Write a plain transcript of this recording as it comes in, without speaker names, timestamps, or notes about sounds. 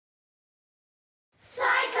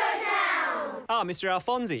Ah, Mr.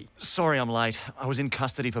 Alfonzi. Sorry I'm late. I was in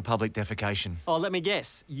custody for public defecation. Oh, let me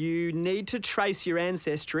guess. You need to trace your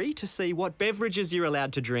ancestry to see what beverages you're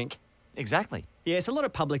allowed to drink. Exactly. Yes, a lot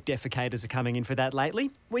of public defecators are coming in for that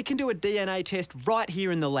lately. We can do a DNA test right here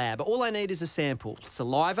in the lab. All I need is a sample.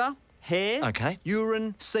 Saliva, hair, Okay.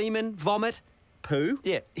 urine, semen, vomit, poo.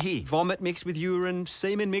 Yeah, here. Vomit mixed with urine,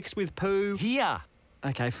 semen mixed with poo. Here.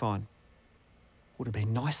 Okay, fine. Would have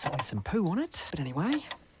been nicer with some poo on it, but anyway.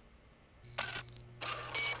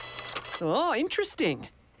 Oh, interesting.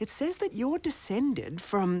 It says that you're descended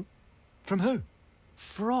from... From who?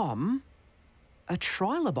 From a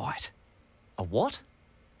trilobite. A what?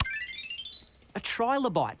 A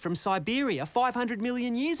trilobite from Siberia 500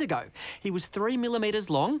 million years ago. He was 3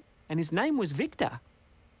 millimetres long and his name was Victor.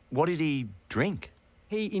 What did he drink?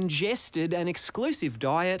 He ingested an exclusive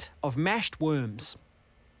diet of mashed worms.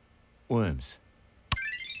 Worms.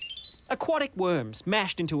 Aquatic worms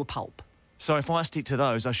mashed into a pulp. So if I stick to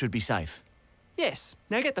those, I should be safe? Yes.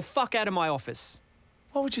 Now get the fuck out of my office.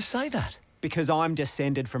 Why would you say that? Because I'm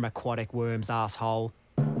descended from aquatic worms, asshole.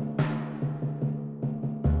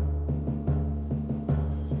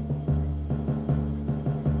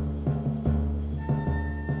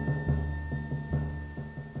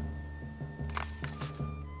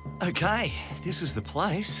 Okay, this is the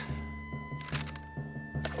place.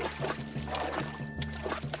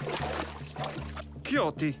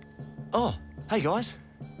 Кьоти, Oh, hey guys.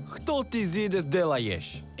 хто ти зидеш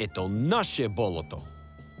делаеш? Ето наше болото.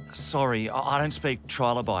 Sorry, I don't speak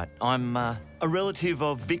trilobite. I'm a relative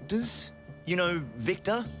of Victor's. You know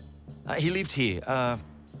Victor? He lived here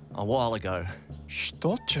a while ago.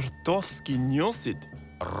 Що чертовски носит?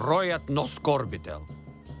 Роят носкорбител.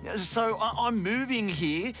 So I'm moving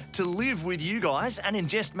here to live with you guys and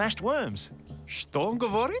ingest mashed worms. Що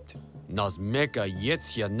говорить? Назмека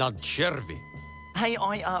яця над черви. Hey,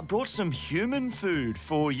 I brought some human food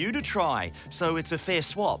for you to try, so it's a fair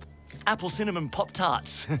swap. Apple cinnamon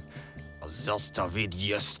Pop-Tarts. Заставить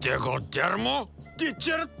єсте го дермо? Ти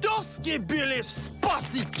чертовски били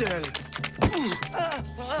спаситель!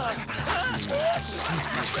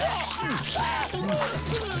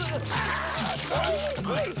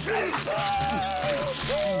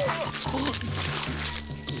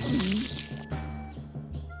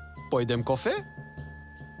 Пойдем кофе?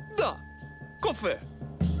 Да, кофе.